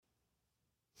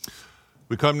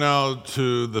We come now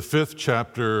to the 5th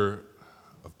chapter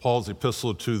of Paul's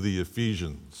epistle to the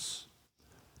Ephesians,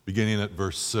 beginning at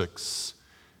verse 6.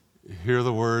 Hear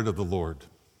the word of the Lord.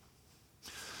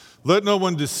 Let no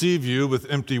one deceive you with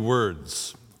empty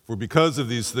words, for because of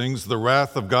these things the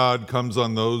wrath of God comes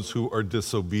on those who are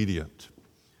disobedient.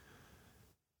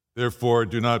 Therefore,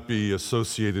 do not be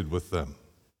associated with them.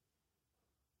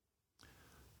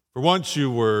 For once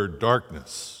you were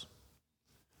darkness,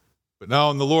 but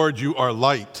now in the Lord you are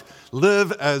light.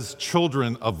 Live as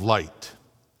children of light.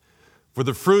 For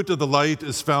the fruit of the light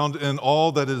is found in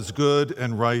all that is good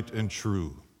and right and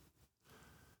true.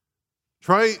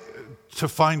 Try to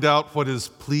find out what is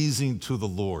pleasing to the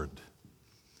Lord.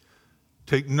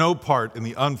 Take no part in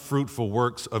the unfruitful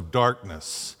works of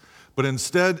darkness, but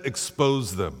instead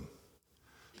expose them.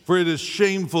 For it is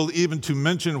shameful even to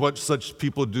mention what such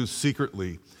people do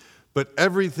secretly. But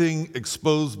everything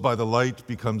exposed by the light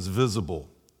becomes visible,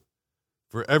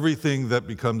 for everything that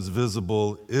becomes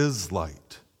visible is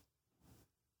light.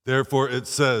 Therefore it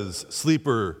says,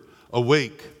 "Sleeper,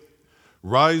 awake,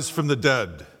 rise from the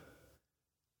dead,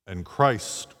 and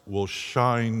Christ will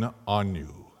shine on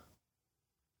you."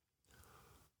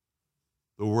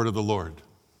 The word of the Lord.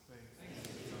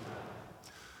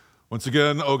 Once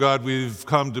again, O God, we've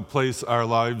come to place our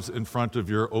lives in front of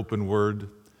your open word,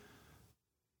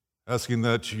 asking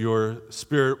that your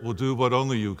Spirit will do what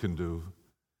only you can do,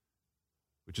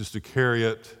 which is to carry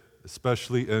it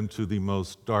especially into the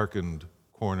most darkened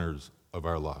corners of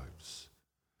our lives.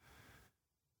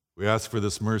 We ask for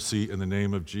this mercy in the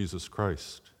name of Jesus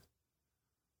Christ.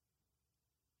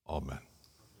 Amen.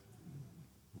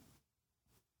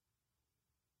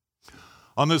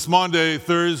 On this Maundy,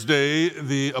 Thursday,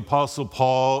 the Apostle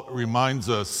Paul reminds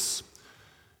us,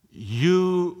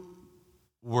 you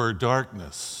were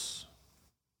darkness,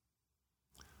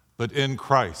 but in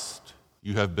Christ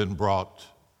you have been brought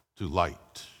to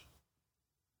light.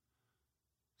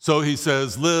 So he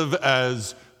says, live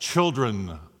as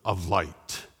children of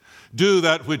light. Do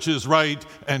that which is right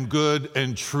and good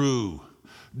and true.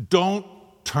 Don't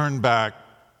turn back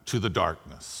to the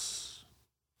darkness.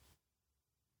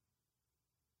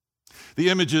 The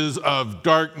images of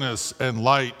darkness and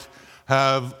light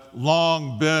have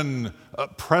long been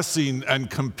pressing and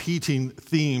competing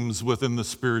themes within the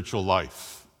spiritual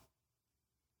life.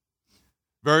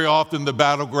 Very often the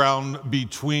battleground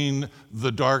between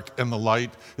the dark and the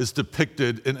light is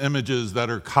depicted in images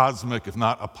that are cosmic, if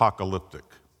not apocalyptic.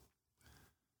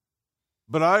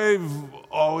 But I've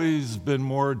always been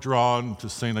more drawn to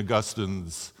St.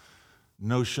 Augustine's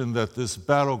notion that this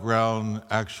battleground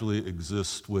actually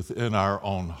exists within our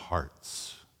own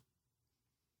hearts.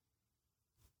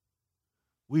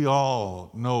 We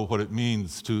all know what it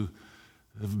means to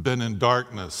have been in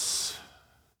darkness,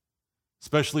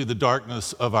 especially the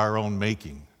darkness of our own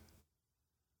making,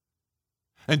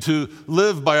 and to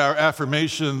live by our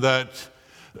affirmation that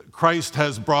Christ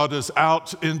has brought us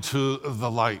out into the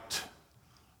light.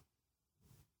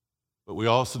 But we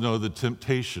also know the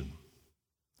temptation,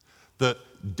 the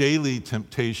daily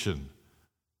temptation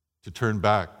to turn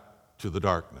back to the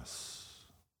darkness.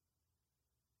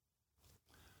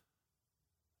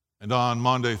 And on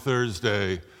Maundy,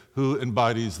 Thursday, who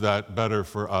embodies that better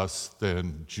for us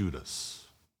than Judas?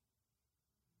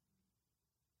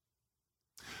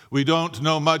 We don't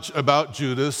know much about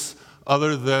Judas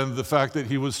other than the fact that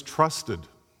he was trusted.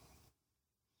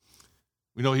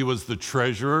 We know he was the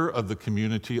treasurer of the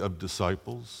community of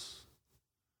disciples.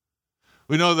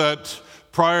 We know that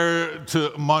prior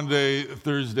to Maundy,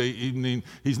 Thursday evening,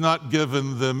 he's not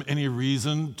given them any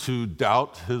reason to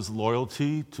doubt his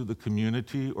loyalty to the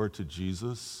community or to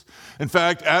Jesus. In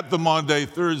fact, at the Maundy,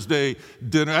 Thursday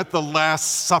dinner, at the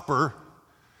Last Supper,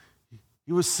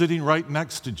 he was sitting right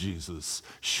next to Jesus,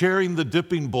 sharing the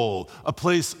dipping bowl, a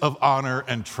place of honor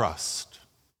and trust.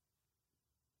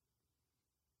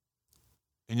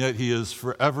 And yet he is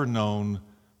forever known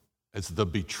as the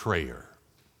betrayer.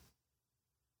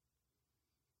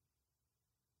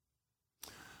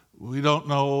 We don't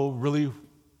know really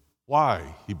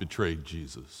why he betrayed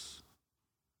Jesus.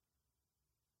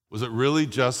 Was it really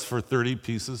just for 30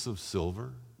 pieces of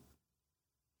silver?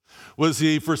 Was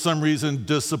he, for some reason,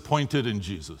 disappointed in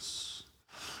Jesus?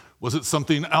 Was it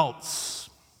something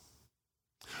else?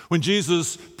 When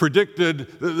Jesus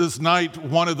predicted that this night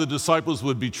one of the disciples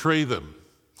would betray them,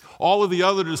 all of the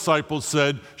other disciples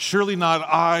said, "Surely not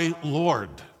I,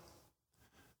 Lord."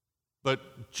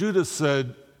 But Judas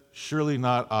said, "Surely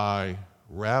not I,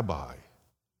 Rabbi."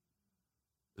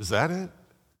 Is that it?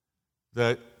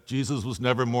 That Jesus was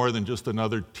never more than just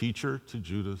another teacher to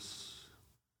Judas?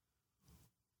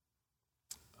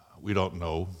 We don't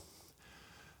know.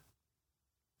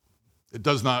 It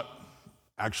does not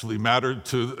actually matter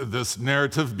to this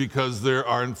narrative because there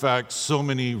are, in fact, so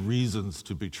many reasons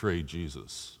to betray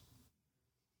Jesus.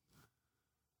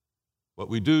 What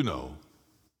we do know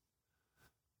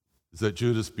is that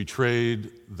Judas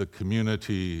betrayed the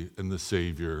community and the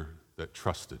Savior that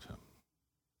trusted him.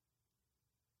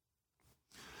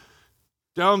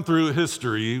 Down through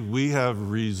history, we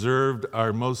have reserved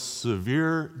our most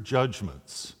severe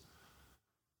judgments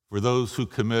for those who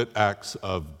commit acts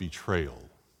of betrayal.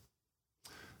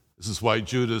 This is why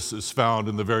Judas is found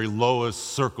in the very lowest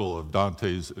circle of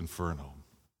Dante's Inferno.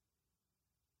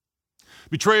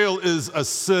 Betrayal is a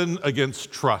sin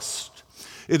against trust.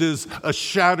 It is a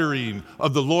shattering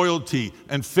of the loyalty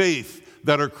and faith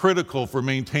that are critical for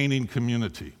maintaining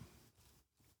community.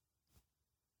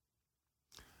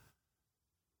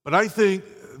 But I think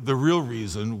the real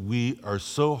reason we are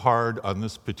so hard on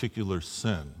this particular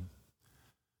sin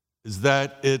is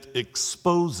that it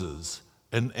exposes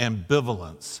an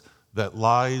ambivalence that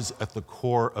lies at the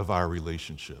core of our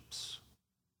relationships.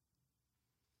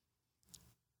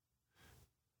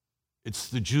 It's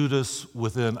the Judas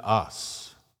within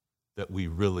us that we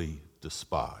really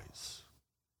despise.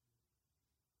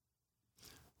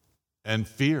 And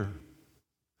fear.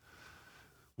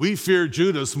 We fear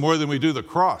Judas more than we do the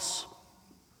cross.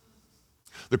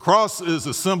 The cross is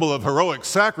a symbol of heroic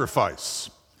sacrifice,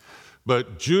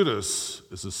 but Judas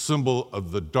is a symbol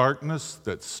of the darkness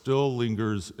that still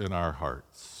lingers in our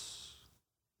hearts.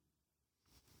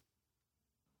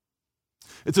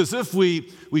 It's as if we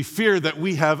fear that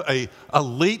we have a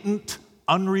latent,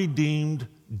 unredeemed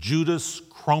Judas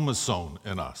chromosome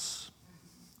in us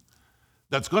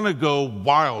that's going to go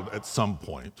wild at some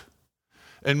point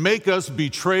and make us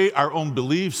betray our own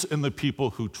beliefs in the people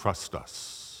who trust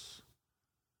us.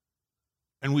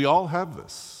 And we all have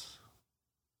this.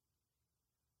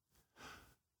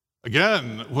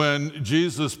 Again, when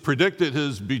Jesus predicted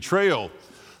his betrayal,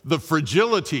 the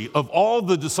fragility of all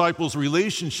the disciples'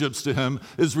 relationships to him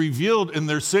is revealed in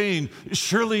their saying,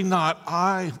 "Surely not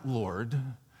I, Lord."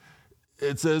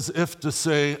 It's as if to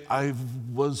say, I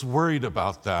was worried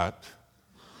about that,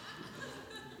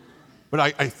 but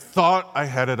I thought I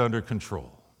had it under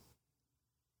control.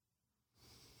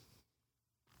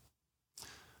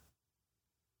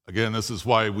 Again, this is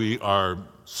why we are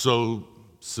so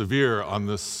severe on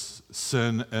this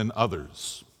sin and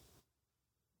others.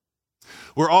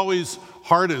 We're always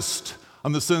hardest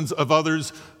on the sins of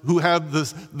others who have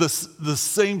the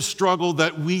same struggle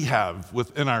that we have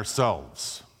within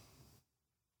ourselves.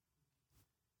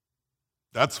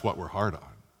 That's what we're hard on.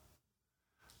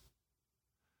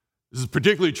 This is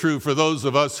particularly true for those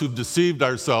of us who've deceived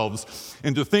ourselves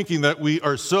into thinking that we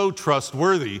are so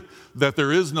trustworthy that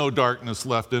there is no darkness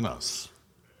left in us.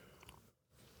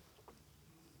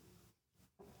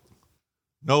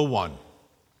 No one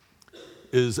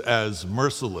is as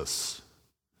merciless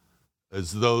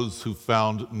as those who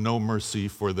found no mercy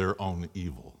for their own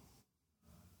evil.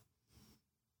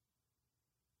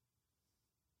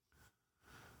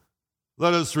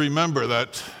 Let us remember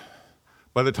that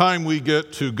by the time we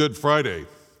get to Good Friday,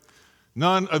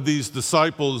 none of these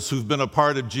disciples who've been a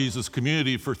part of Jesus'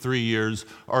 community for 3 years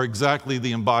are exactly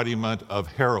the embodiment of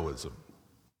heroism.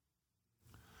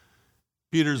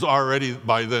 Peter's already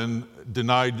by then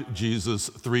denied Jesus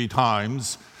 3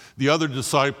 times. The other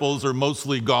disciples are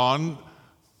mostly gone,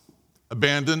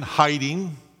 abandoned,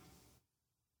 hiding.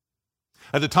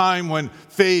 At a time when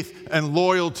faith and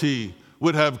loyalty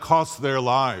would have cost their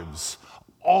lives,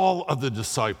 all of the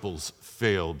disciples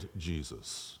failed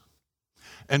Jesus.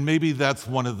 And maybe that's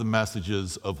one of the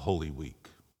messages of Holy Week.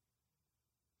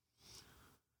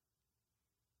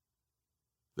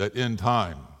 That in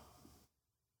time,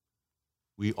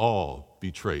 we all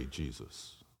betray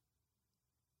Jesus.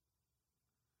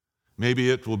 Maybe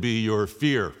it will be your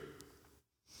fear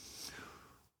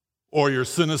or your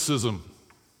cynicism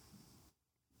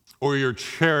or your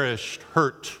cherished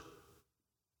hurt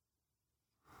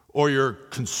or your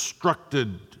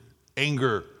constructed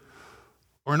anger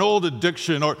or an old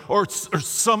addiction or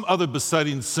some other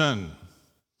besetting sin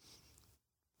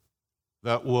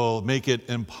that will make it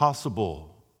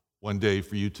impossible one day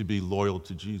for you to be loyal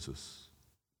to Jesus.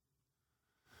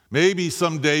 Maybe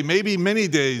someday, maybe many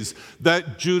days,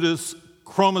 that Judas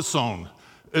chromosome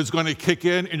is going to kick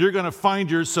in and you're going to find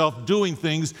yourself doing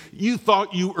things you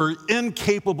thought you were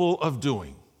incapable of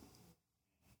doing.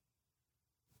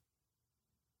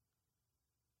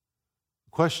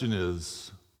 The question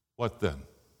is, what then?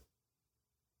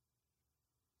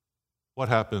 What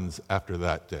happens after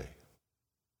that day?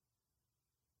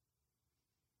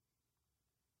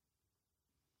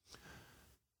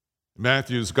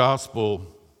 Matthew's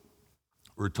gospel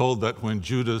We're told that when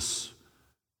Judas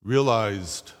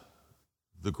realized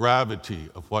the gravity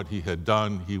of what he had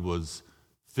done, he was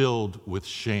filled with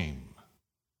shame.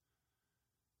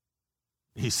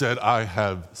 He said, I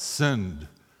have sinned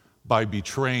by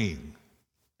betraying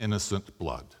innocent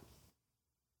blood.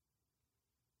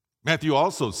 Matthew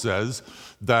also says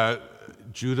that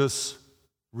Judas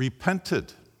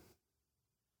repented.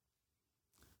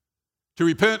 To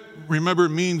repent, remember,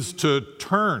 means to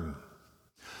turn.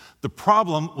 The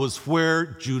problem was where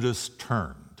Judas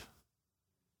turned.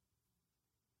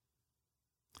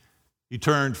 He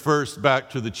turned first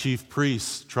back to the chief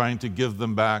priests, trying to give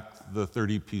them back the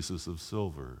 30 pieces of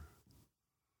silver,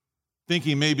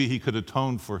 thinking maybe he could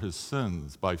atone for his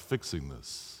sins by fixing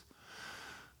this.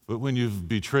 But when you've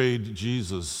betrayed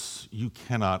Jesus, you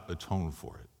cannot atone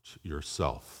for it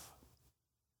yourself.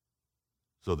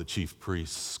 So the chief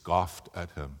priests scoffed at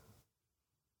him.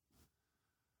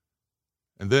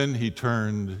 And then he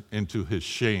turned into his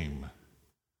shame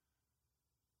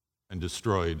and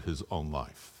destroyed his own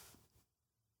life.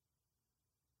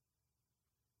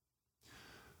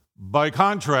 By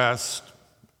contrast,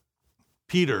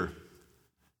 Peter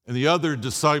and the other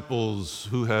disciples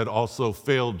who had also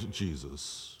failed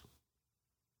Jesus,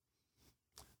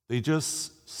 they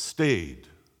just stayed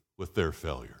with their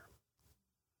failure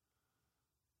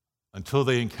until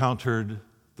they encountered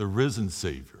the risen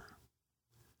Savior,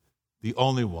 the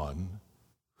only one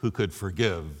who could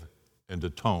forgive and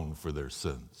atone for their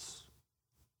sins.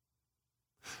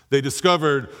 They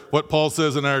discovered what Paul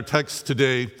says in our text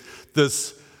today,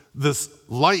 this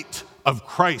light of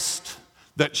Christ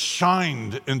that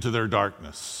shined into their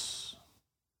darkness.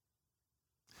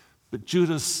 But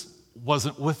Judas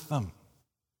wasn't with them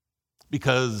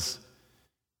because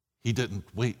he didn't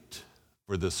wait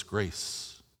for this grace.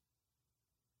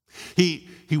 He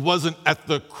wasn't at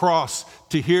the cross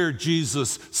to hear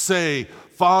Jesus say,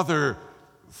 Father,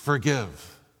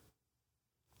 forgive.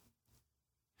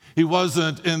 He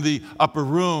wasn't in the upper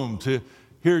room to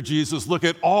hear Jesus look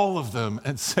at all of them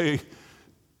and say,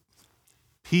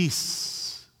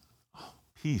 peace,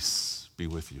 peace be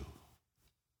with you.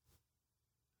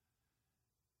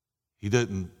 He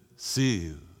didn't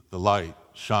see the light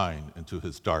shine into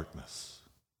his darkness.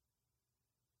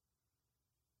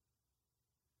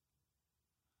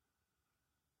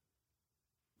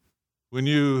 When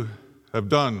you have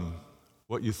done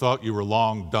what you thought you were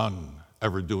long done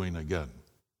ever doing again,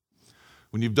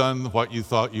 when you've done what you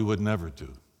thought you would never do,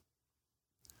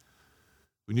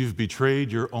 when you've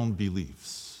betrayed your own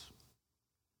beliefs,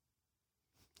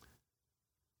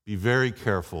 be very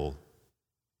careful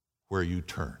where you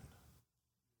turn.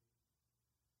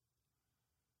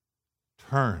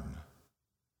 Turn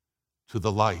to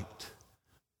the light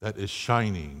that is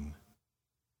shining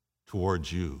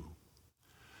towards you.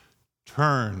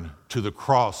 Turn to the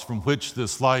cross from which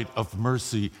this light of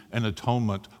mercy and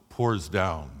atonement pours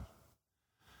down.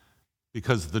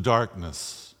 Because the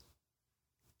darkness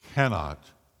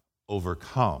cannot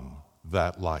overcome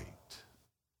that light.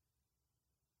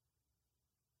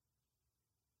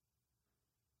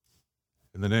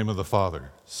 In the name of the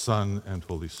Father, Son, and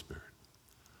Holy Spirit.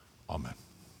 Amen.